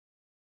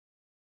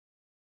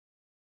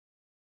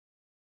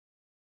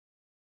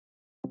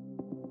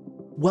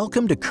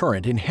Welcome to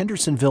Current in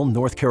Hendersonville,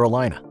 North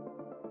Carolina.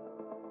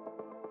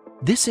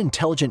 This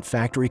intelligent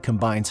factory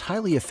combines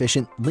highly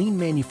efficient, lean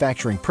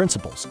manufacturing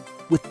principles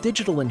with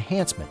digital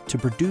enhancement to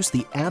produce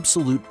the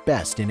absolute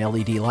best in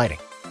LED lighting.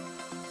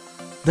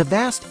 The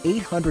vast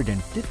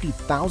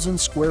 850,000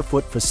 square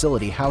foot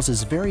facility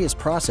houses various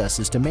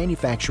processes to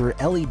manufacture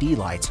LED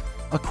lights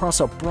across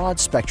a broad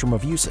spectrum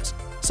of uses,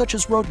 such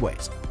as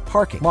roadways,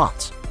 parking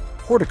lots,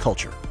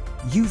 horticulture,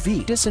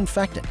 UV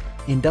disinfectant,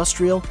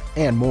 industrial,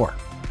 and more.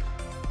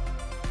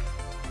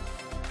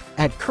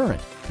 At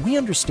Current, we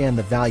understand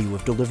the value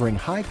of delivering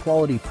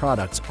high-quality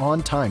products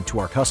on time to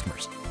our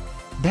customers.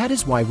 That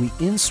is why we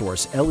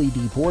insource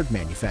LED board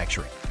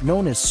manufacturing,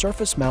 known as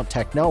surface mount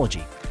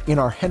technology, in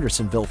our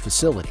Hendersonville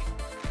facility.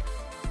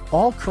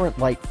 All Current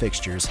light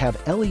fixtures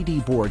have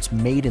LED boards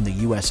made in the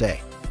USA.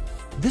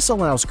 This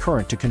allows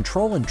Current to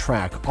control and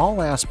track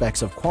all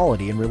aspects of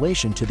quality in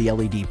relation to the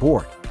LED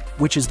board,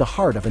 which is the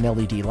heart of an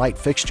LED light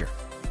fixture.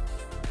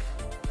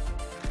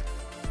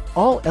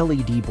 All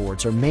LED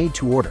boards are made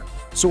to order,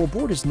 so a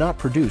board is not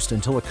produced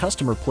until a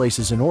customer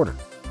places an order.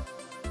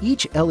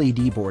 Each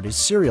LED board is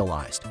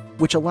serialized,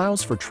 which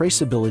allows for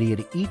traceability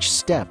at each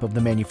step of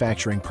the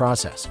manufacturing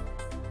process.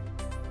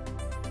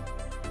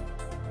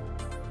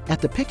 At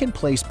the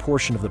pick-and-place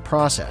portion of the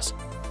process,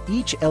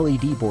 each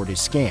LED board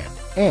is scanned,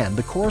 and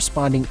the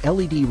corresponding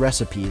LED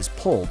recipe is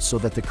pulled so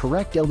that the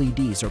correct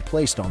LEDs are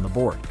placed on the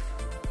board.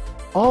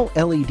 All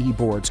LED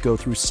boards go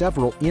through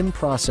several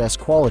in-process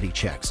quality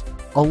checks,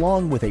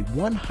 along with a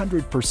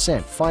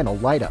 100% final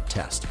light-up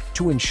test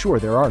to ensure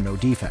there are no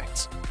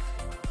defects.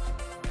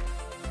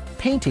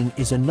 Painting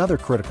is another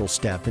critical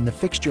step in the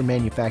fixture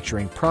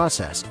manufacturing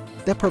process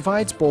that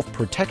provides both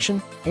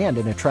protection and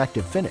an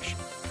attractive finish.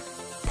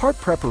 Part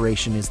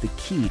preparation is the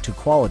key to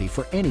quality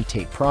for any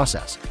tape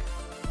process.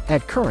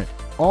 At Current,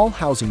 all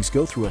housings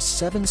go through a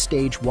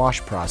 7-stage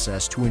wash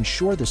process to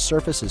ensure the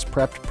surface is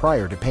prepped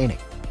prior to painting.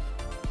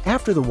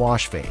 After the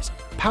wash phase,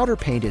 powder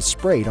paint is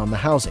sprayed on the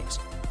housings,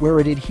 where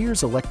it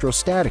adheres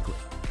electrostatically.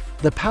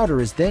 The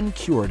powder is then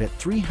cured at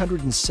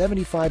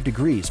 375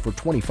 degrees for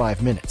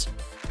 25 minutes.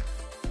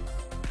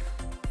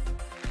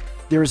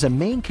 There is a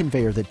main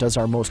conveyor that does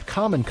our most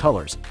common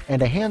colors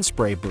and a hand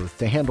spray booth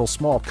to handle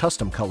small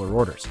custom color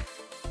orders.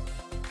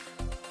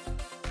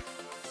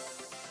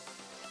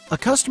 A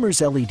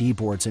customer's LED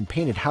boards and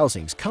painted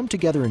housings come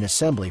together in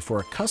assembly for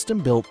a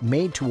custom-built,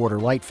 made-to-order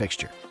light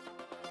fixture.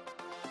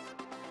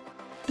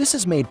 This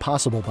is made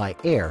possible by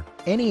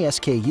any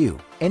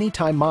SKU,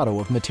 anytime motto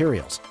of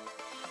materials.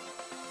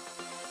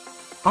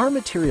 Our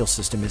material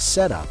system is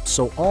set up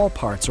so all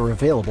parts are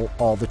available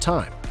all the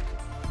time.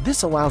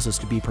 This allows us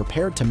to be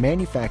prepared to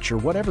manufacture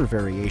whatever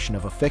variation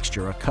of a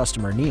fixture a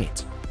customer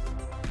needs.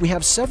 We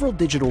have several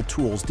digital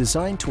tools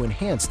designed to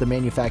enhance the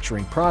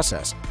manufacturing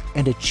process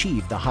and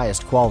achieve the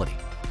highest quality.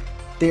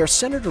 They are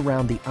centered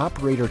around the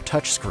operator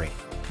touchscreen,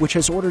 which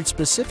has ordered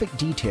specific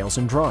details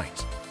and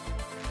drawings.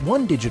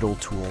 One digital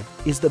tool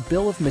is the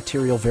bill of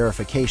material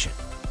verification,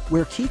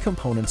 where key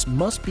components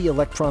must be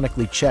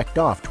electronically checked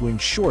off to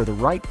ensure the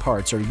right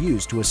parts are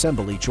used to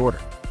assemble each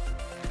order.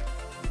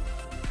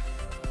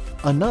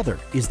 Another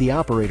is the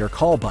operator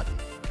call button,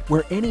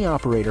 where any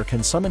operator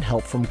can summon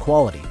help from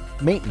quality,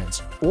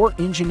 maintenance, or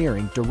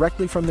engineering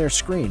directly from their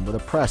screen with a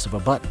press of a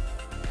button.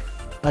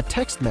 A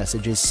text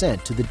message is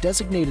sent to the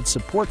designated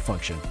support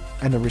function,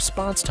 and the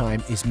response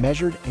time is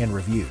measured and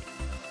reviewed.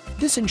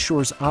 This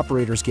ensures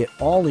operators get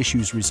all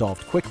issues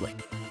resolved quickly.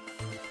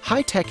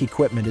 High-tech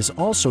equipment is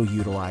also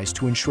utilized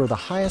to ensure the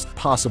highest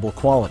possible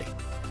quality.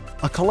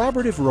 A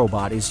collaborative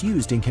robot is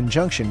used in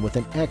conjunction with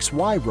an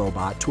XY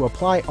robot to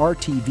apply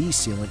RTV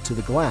sealant to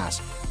the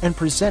glass and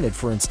presented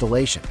for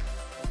installation.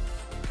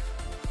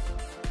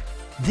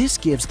 This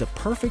gives the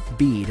perfect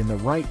bead in the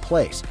right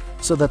place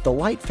so that the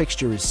light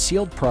fixture is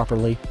sealed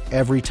properly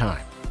every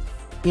time.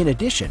 In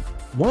addition,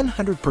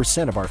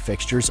 100% of our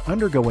fixtures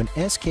undergo an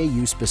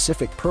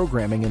SKU-specific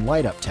programming and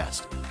light-up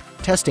test,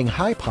 testing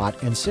high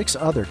pot and 6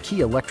 other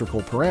key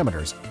electrical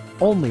parameters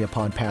only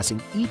upon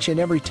passing each and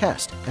every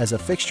test as a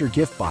fixture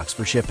gift box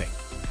for shipping.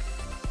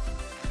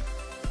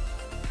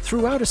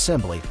 Throughout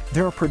assembly,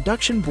 there are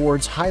production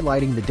boards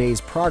highlighting the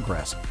day's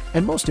progress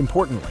and, most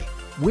importantly,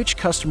 which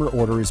customer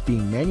order is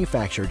being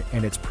manufactured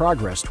and its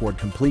progress toward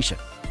completion.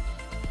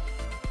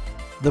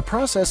 The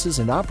processes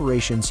and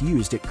operations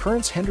used at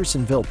Current's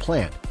Hendersonville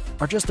plant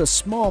are just a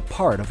small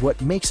part of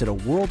what makes it a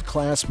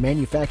world-class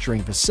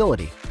manufacturing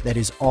facility that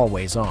is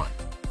always on.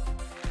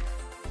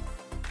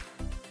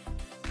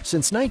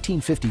 Since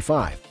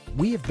 1955,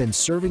 we have been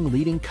serving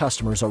leading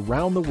customers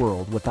around the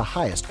world with the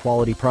highest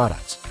quality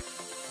products.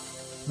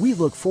 We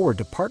look forward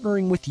to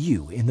partnering with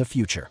you in the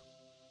future.